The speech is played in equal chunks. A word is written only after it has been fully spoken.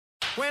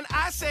When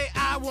I say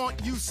I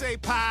want, you say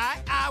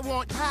pie. I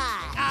want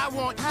pie. I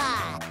want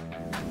pie.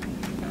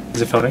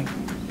 Is it filming?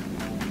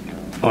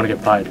 I want to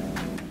get pied.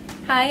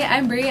 Hi,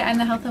 I'm Bree. I'm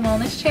the Health and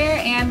Wellness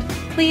Chair, and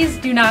please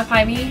do not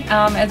pie me.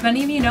 As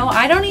many of you know,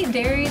 I don't eat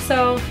dairy,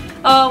 so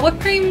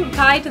whipped cream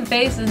pie to the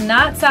face does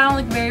not sound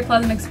like a very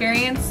pleasant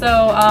experience,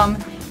 so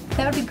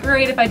that would be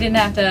great if I didn't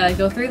have to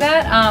go through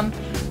that.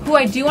 Who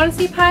I do want to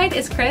see pied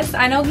is Chris.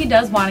 I know he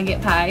does want to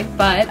get pied,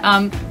 but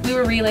we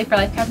were Relay for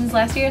Life captains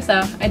last year, so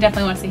I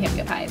definitely want to see him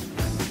get pied.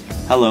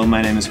 Hello,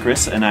 my name is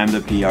Chris, and I'm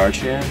the PR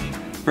chair.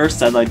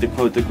 First, I'd like to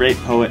quote the great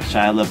poet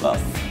Shia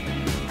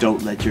LaBeouf.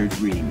 Don't let your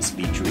dreams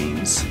be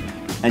dreams.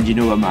 And you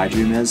know what my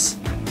dream is?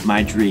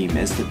 My dream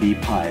is to be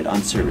pied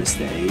on service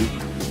day.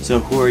 So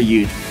who are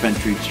you to prevent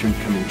dreams from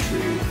coming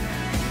true?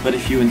 But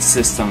if you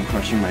insist on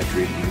crushing my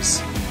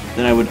dreams,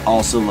 then I would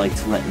also like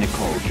to let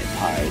Nicole get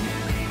pied.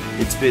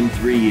 It's been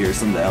 3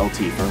 years on the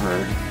LT for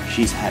her.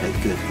 She's had it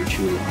good for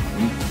too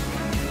long.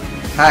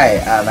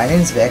 Hi, my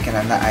name's Vic and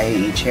I'm the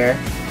IAE chair.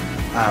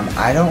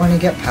 I don't want to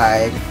get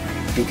pied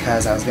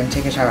because I was going to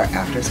take a shower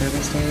after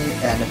service day,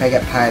 and if I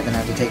get pied then I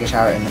have to take a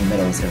shower in the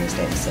middle of service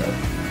day, so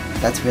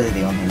that's really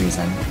the only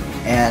reason.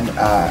 And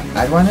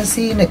I'd want to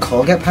see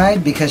Nicole get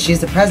pied because she's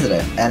the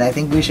president, and I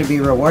think we should be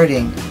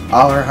rewarding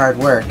all her hard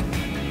work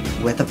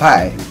with a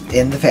pie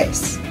in the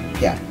face.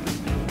 Yeah.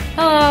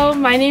 Hello,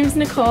 my name's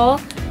Nicole.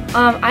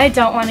 I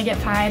don't want to get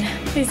pied.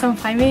 Please don't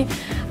pie me.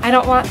 I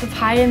don't want the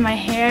pie in my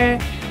hair.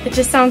 It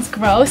just sounds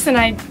gross, and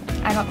I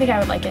don't think I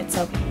would like it,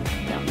 so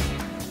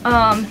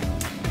no.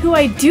 Who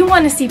I do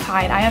want to see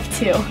pied, I have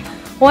two.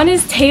 One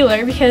is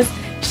Taylor, because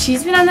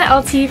she's been on the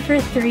LT for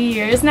 3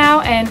 years now,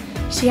 and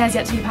she has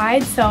yet to be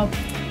pied, so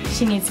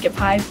she needs to get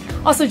pied.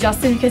 Also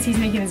Justin, because he's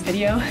making this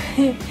video.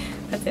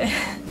 That's it.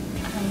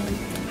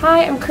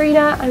 Hi, I'm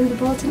Karina. I'm the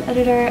bulletin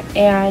editor,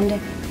 and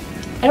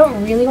I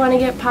don't really want to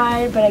get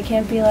pied, but I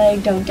can't be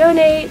like, don't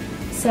donate.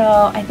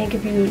 So I think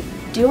if you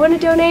do want to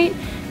donate,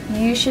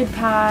 you should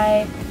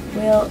pie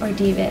Will or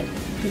David,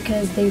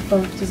 because they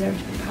both deserve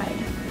to be pied.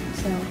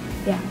 So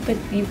yeah, but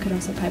you could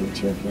also pie me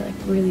too if you like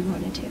really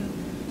wanted to.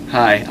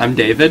 Hi, I'm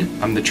David.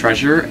 I'm the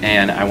treasurer,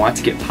 and I want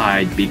to get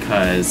pied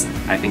because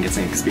I think it's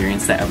an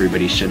experience that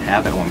everybody should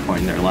have at one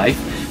point in their life,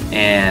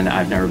 and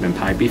I've never been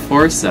pied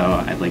before,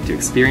 so I'd like to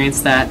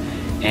experience that.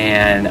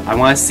 And I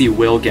want to see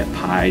Will get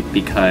pied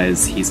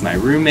because he's my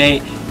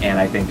roommate, and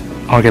I think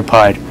I want to get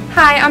pied.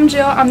 Hi, I'm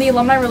Jill. I'm the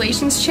Alumni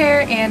Relations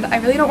Chair, and I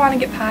really don't want to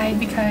get pied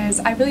because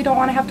I really don't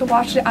want to have to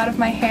wash it out of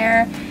my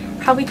hair.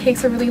 Probably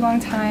takes a really long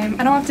time.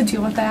 I don't have to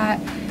deal with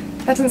that.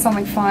 That doesn't sound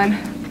like fun.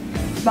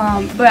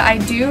 But I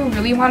do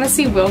really want to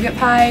see Will get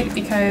pied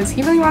because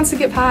he really wants to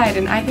get pied,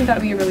 and I think that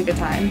would be a really good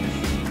time.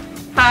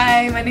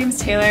 Hi, my name's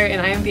Taylor,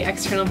 and I am the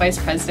External Vice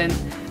President.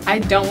 I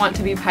don't want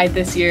to be pied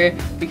this year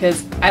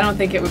because I don't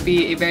think it would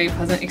be a very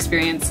pleasant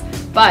experience,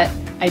 but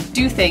I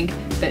do think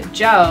that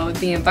Joe,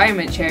 the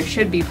Environment Chair,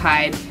 should be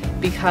pied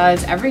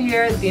because every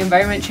year the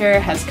Environment Chair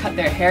has cut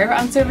their hair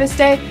on service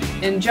day,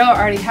 and Joe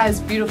already has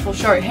beautiful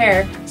short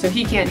hair, so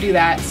he can't do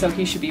that, so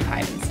he should be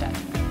pied instead.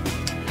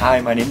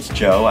 Hi, my name's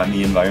Joe. I'm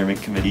the Environment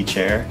Committee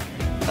chair.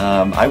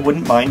 I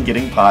wouldn't mind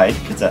getting pied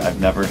because I've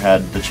never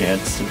had the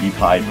chance to be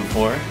pied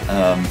before.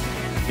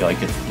 I feel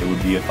like it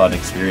would be a fun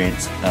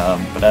experience.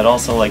 But I'd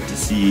also like to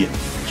see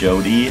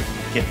Jody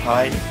get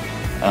pied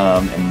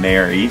and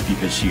Mary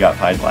because she got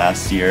pied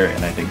last year,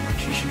 and I think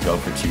she should go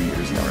for 2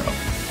 years in a row.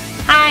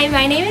 Hi,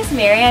 my name is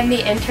Mary. I'm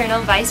the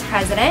Internal Vice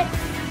President.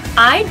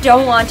 I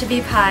don't want to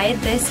be pied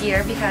this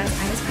year because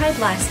I was pied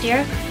last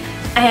year,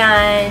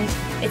 and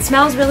it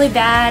smells really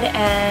bad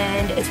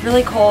and it's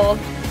really cold,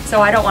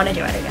 so I don't want to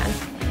do it again.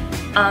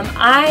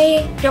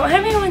 I don't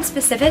have anyone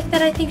specific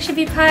that I think should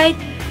be pied,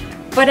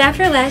 but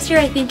after last year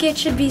I think it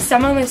should be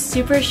someone with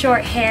super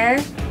short hair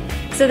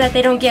so that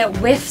they don't get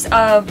whiffs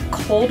of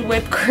cold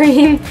whipped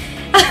cream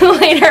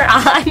later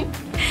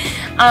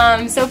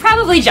on. So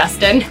probably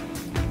Justin.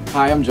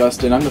 Hi, I'm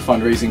Justin. I'm the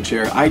fundraising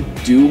chair. I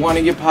do want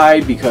to get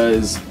pied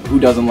because who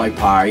doesn't like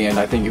pie, and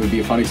I think it would be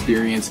a fun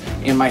experience,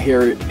 and my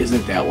hair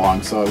isn't that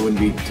long, so it wouldn't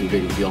be too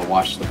big of a deal to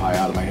wash the pie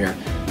out of my hair.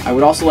 I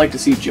would also like to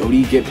see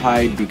Jody get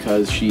pied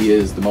because she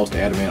is the most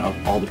adamant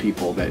of all the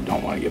people that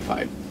don't want to get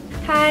pied.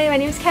 Hi, my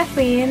name is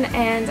Kathleen,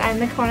 and I'm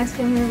the Kiwanis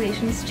Family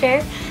Relations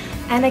Chair.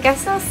 And I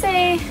guess I'll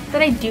say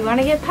that I do want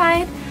to get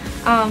pied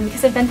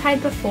because I've been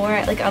pied before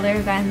at like other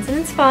events, and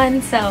it's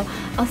fun, so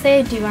I'll say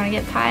I do want to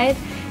get pied.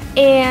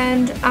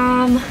 And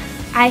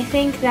I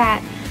think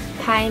that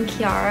pieing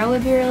Kiara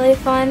would be really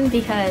fun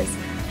because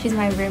she's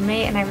my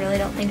roommate and I really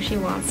don't think she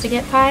wants to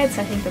get pied,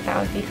 so I think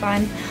that would be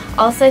fun.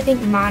 Also, I think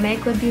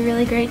Monik would be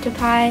really great to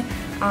pie.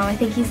 I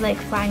think he's like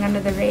flying under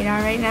the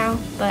radar right now,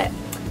 but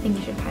I think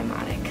you should pie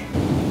Monik.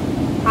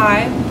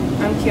 Hi,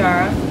 I'm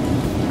Kiara.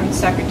 I'm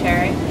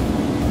secretary.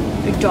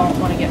 I don't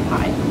want to get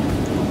pied.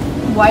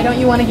 Why don't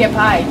you want to get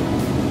pied?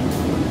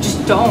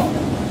 Just don't.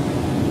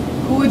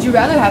 Who would you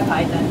rather have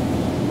pied then?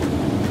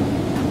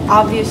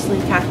 Obviously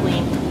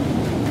Kathleen.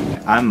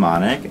 I'm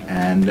Monik,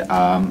 and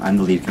I'm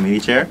the lead committee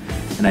chair,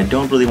 and I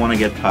don't really want to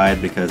get pied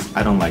because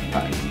I don't like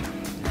pie.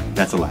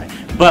 That's a lie.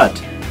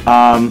 But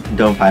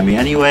don't pie me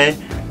anyway.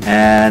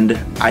 And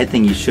I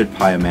think you should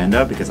pie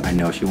Amanda because I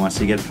know she wants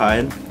to get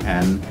pied,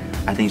 and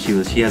I think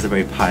she has a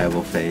very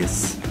pieable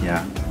face.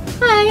 Yeah.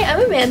 Hi,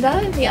 I'm Amanda.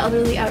 I'm the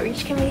Elderly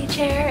Outreach Committee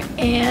Chair,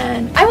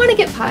 and I want to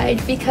get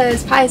pied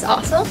because pie is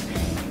awesome,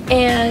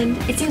 and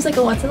it seems like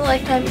a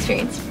once-in-a-lifetime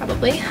experience,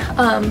 probably.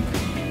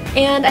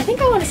 And I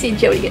think I want to see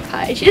Jody get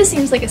pied. She just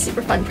seems like a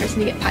super fun person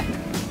to get pied.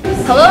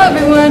 Hello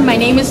everyone, my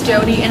name is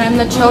Jody and I'm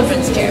the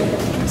Children's Chair.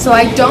 So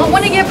I don't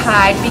want to get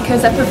pied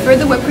because I prefer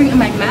the whipped cream in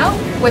my mouth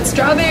with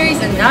strawberries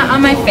and not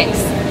on my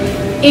face.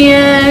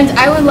 And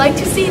I would like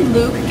to see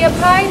Luke get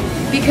pied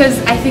because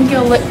I think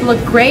it'll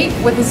look great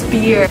with his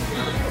beard.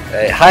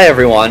 Hi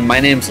everyone, my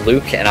name's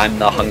Luke and I'm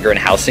the Hunger and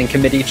Housing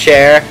Committee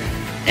Chair.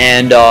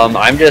 And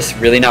I'm just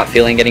really not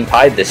feeling getting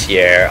pied this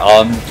year.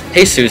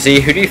 Hey Susie,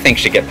 who do you think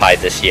should get pied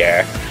this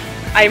year?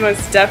 I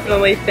most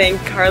definitely think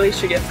Carly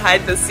should get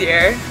pied this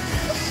year.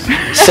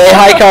 Say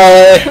hi,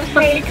 Carly!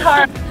 Hey,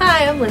 Carly!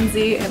 Hi, I'm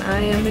Lindsay, and I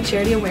am the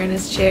Charity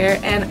Awareness Chair,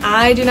 and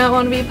I do not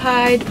want to be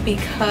pied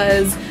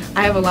because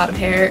I have a lot of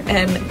hair,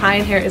 and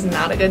pieing hair is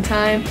not a good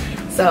time,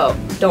 so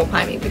don't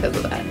pie me because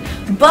of that.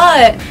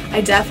 But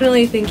I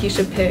definitely think you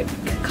should pick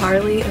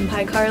Carly and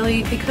pie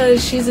Carly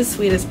because she's as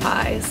sweet as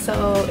pie,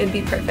 so it'd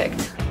be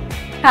perfect.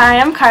 Hi,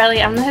 I'm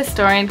Carly. I'm the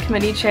Historian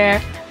Committee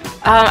Chair.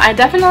 I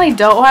definitely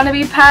don't want to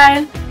be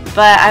pied,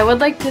 but I would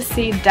like to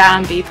see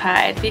Dom be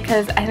pied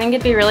because I think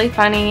it'd be really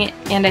funny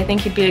and I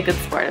think he'd be a good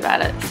sport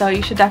about it. So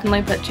you should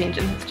definitely put change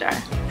in his jar.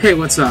 Hey,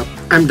 what's up?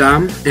 I'm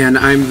Dom and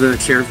I'm the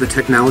chair of the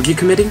Technology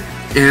Committee,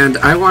 and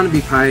I want to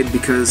be pied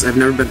because I've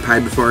never been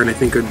pied before and I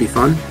think it would be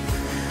fun.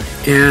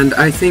 And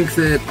I think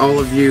that all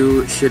of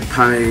you should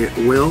pie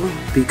Will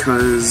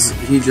because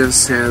he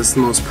just has the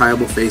most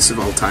pieable face of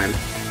all time.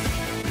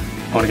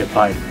 I want to get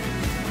pied.